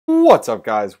What's up,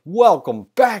 guys? Welcome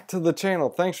back to the channel.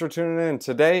 Thanks for tuning in.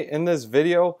 Today in this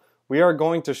video we are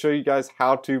going to show you guys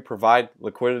how to provide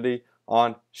liquidity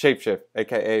on Shapeshift,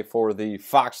 aka for the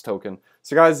Fox token.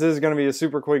 So guys, this is going to be a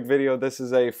super quick video. This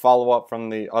is a follow-up from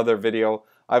the other video.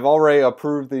 I've already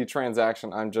approved the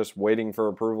transaction. I'm just waiting for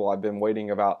approval. I've been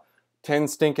waiting about 10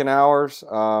 stinking hours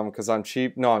because I'm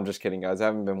cheap. No, I'm just kidding, guys. I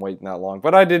haven't been waiting that long,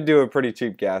 but I did do a pretty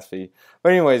cheap gas fee.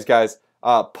 But anyways, guys,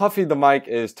 Puffy the mic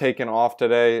is taken off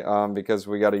today because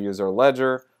we got to use our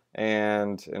ledger,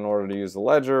 and in order to use the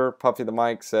ledger, Puffy the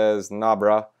mic says, nah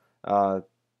bruh.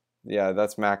 Yeah,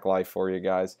 that's Mac life for you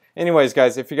guys. Anyways,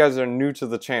 guys, if you guys are new to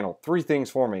the channel, 3 things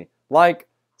for me: like,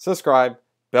 subscribe,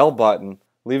 bell button,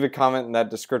 leave a comment in that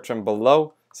description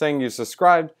below saying you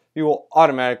subscribed. You will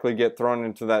automatically get thrown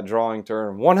into that drawing to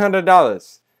earn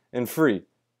 $100 in free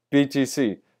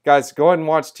BTC. Guys, go ahead and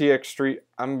watch TX Street.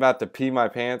 I'm about to pee my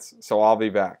pants, so I'll be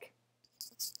back.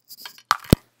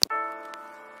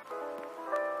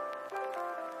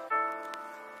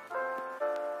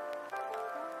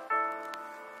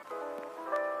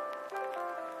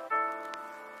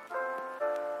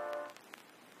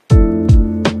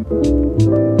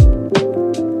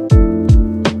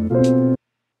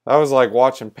 That was like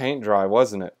watching paint dry,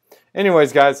 wasn't it?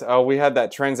 Anyways, guys, we had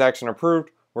that transaction approved.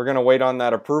 We're going to wait on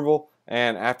that approval,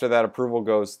 and after that approval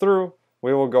goes through,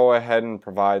 we will go ahead and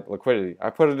provide liquidity. I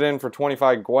put it in for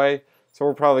 25 Gwei, so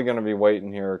we're probably going to be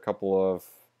waiting here a couple of,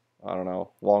 I don't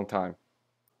know, long time.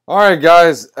 Alright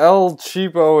guys, El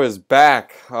Cheapo is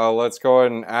back. Let's go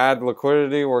ahead and add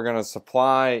liquidity. We're going to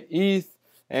supply ETH,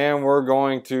 and we're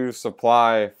going to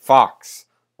supply Fox.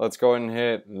 Let's go ahead and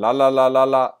hit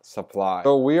supply.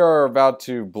 So we are about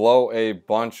to blow a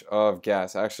bunch of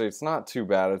gas. Actually, it's not too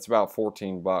bad. It's about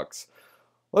 14 bucks.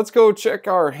 Let's go check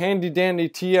our handy dandy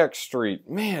TX Street.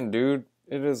 Man, dude,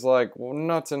 it is like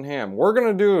nuts and ham. We're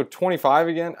going to do 25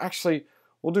 again. Actually,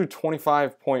 we'll do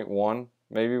 25.1.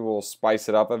 Maybe we'll spice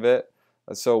it up a bit.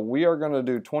 So we are going to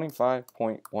do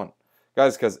 25.1.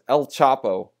 Guys, because El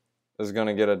Chapo is going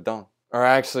to get it done. Or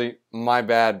actually, my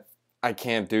bad. I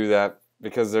can't do that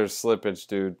because there's slippage,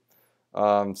 dude.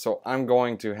 So I'm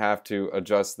going to have to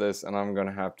adjust this, and I'm going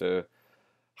to have to,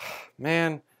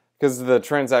 man, because the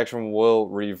transaction will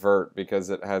revert because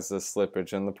it has this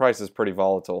slippage, and the price is pretty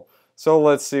volatile. So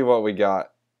let's see what we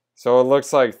got. So it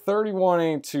looks like 31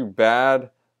 ain't too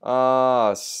bad.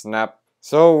 Snap.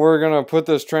 So we're going to put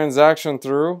this transaction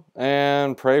through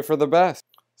and pray for the best.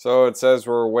 So it says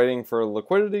we're waiting for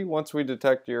liquidity. Once we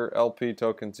detect your LP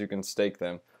tokens, you can stake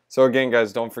them. So again,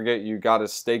 guys, don't forget you got to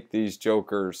stake these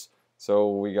jokers.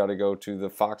 So we got to go to the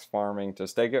Fox farming to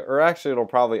stake it. Or actually, it'll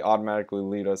probably automatically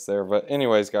lead us there. But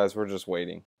anyways, guys, we're just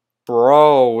waiting.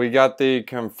 Bro, we got the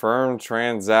confirmed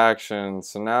transaction.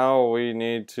 So now we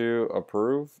need to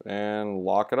approve and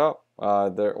lock it up.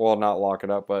 Well, not lock it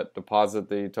up, but deposit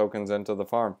the tokens into the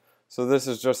farm. So this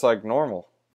is just like normal.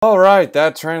 All right,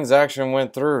 that transaction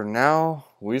went through. Now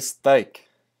we stake.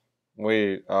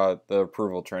 The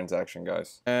approval transaction,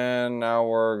 guys. And now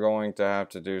we're going to have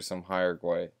to do some higher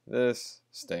Gwei. This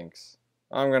stinks.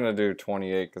 I'm going to do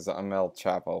 28 because I'm El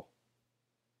Chapo.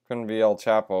 Couldn't be El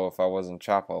Chapo if I wasn't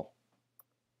Chapo.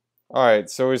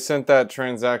 Alright, so we sent that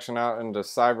transaction out into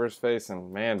cyberspace,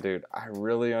 and man, dude, I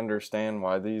really understand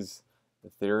why these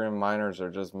Ethereum miners are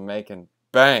just making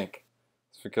bank.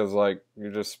 It's because, like,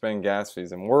 you just spend gas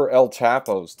fees, and we're El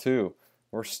Chapos, too.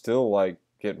 We're still, like,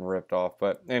 getting ripped off.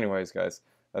 But anyways, guys,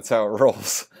 that's how it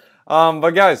rolls.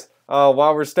 But guys,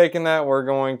 while we're staking that, we're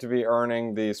going to be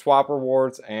earning the swap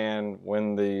rewards, and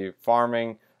when the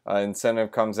farming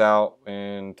incentive comes out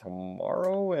in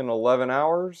tomorrow in 11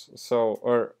 hours,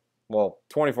 well,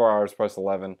 24 hours plus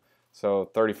 11,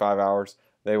 so 35 hours,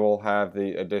 they will have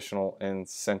the additional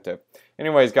incentive.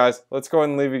 Anyways, guys, let's go ahead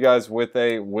and leave you guys with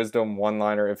a wisdom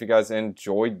one-liner. If you guys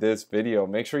enjoyed this video,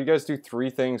 make sure you guys do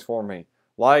 3 things for me: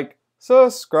 like,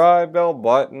 subscribe, bell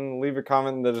button, leave a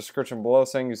comment in the description below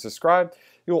saying you subscribed.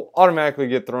 You will automatically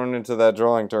get thrown into that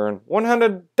drawing to earn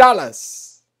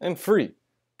 $100 in free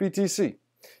BTC.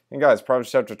 And guys,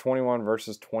 Proverbs chapter 21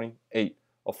 verses 28.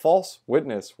 A false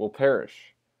witness will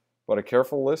perish, but a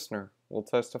careful listener will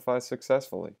testify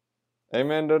successfully.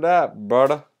 Amen to that,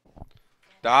 brother.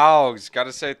 Dogs,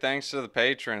 gotta say thanks to the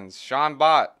patrons: Sean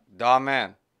Bott, Da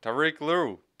Man, Tariq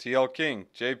Liu, TL King,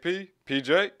 JP,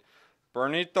 PJ,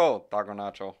 Bernito, Taco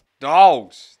Nacho.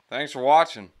 Dogs, thanks for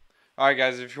watching. Alright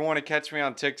guys, if you want to catch me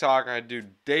on TikTok, I do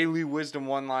daily wisdom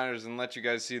one-liners and let you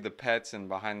guys see the pets and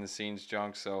behind the scenes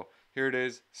junk. So here it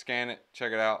is, scan it,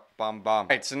 check it out, bam bam.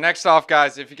 Alright, so next off,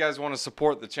 guys, if you guys want to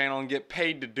support the channel and get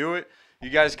paid to do it, you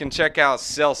guys can check out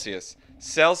Celsius.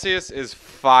 Celsius is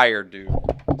fire, dude.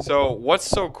 So what's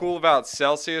so cool about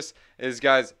Celsius is,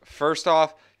 guys, first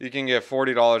off, you can get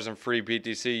 $40 in free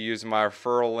BTC using my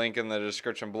referral link in the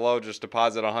description below. Just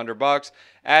deposit $100.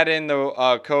 Add in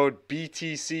the code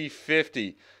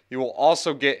BTC50. You will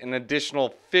also get an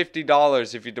additional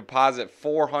 $50 if you deposit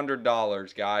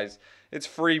 $400, guys. It's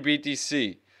free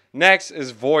BTC. Next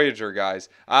is Voyager, guys.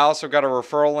 I also got a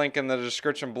referral link in the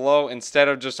description below. Instead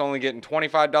of just only getting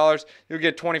 $25, you'll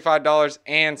get $25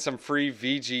 and some free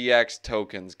VGX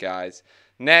tokens, guys.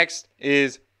 Next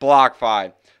is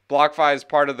BlockFi. BlockFi is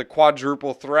part of the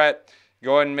quadruple threat.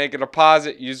 Go ahead and make a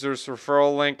deposit. Use this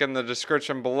referral link in the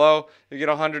description below. You get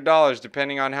 $100.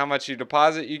 Depending on how much you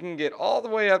deposit, you can get all the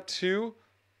way up to,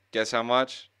 guess how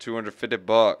much?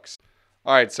 $250.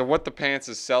 All right, so what the pants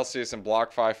is Celsius and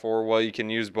BlockFi for? Well, you can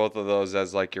use both of those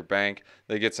as like your bank.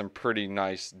 They get some pretty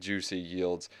nice juicy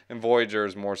yields. And Voyager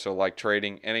is more so like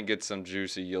trading, and it gets some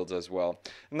juicy yields as well.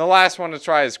 And the last one to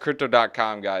try is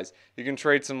crypto.com, guys. You can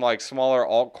trade some like smaller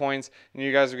altcoins, and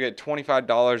you guys will get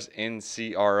 $25 in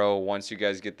CRO once you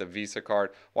guys get the Visa card.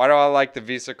 Why do I like the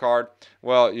Visa card?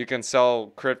 Well, you can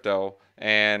sell crypto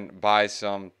and buy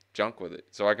some junk with it,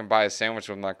 so I can buy a sandwich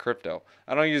with my crypto.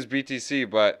 I don't use BTC,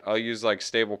 but I'll use like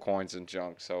stable coins and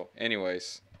junk. So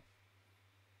anyways,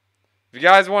 if you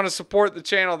guys want to support the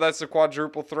channel, that's the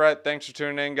quadruple threat. Thanks for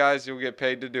tuning in, guys. You'll get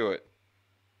paid to do it.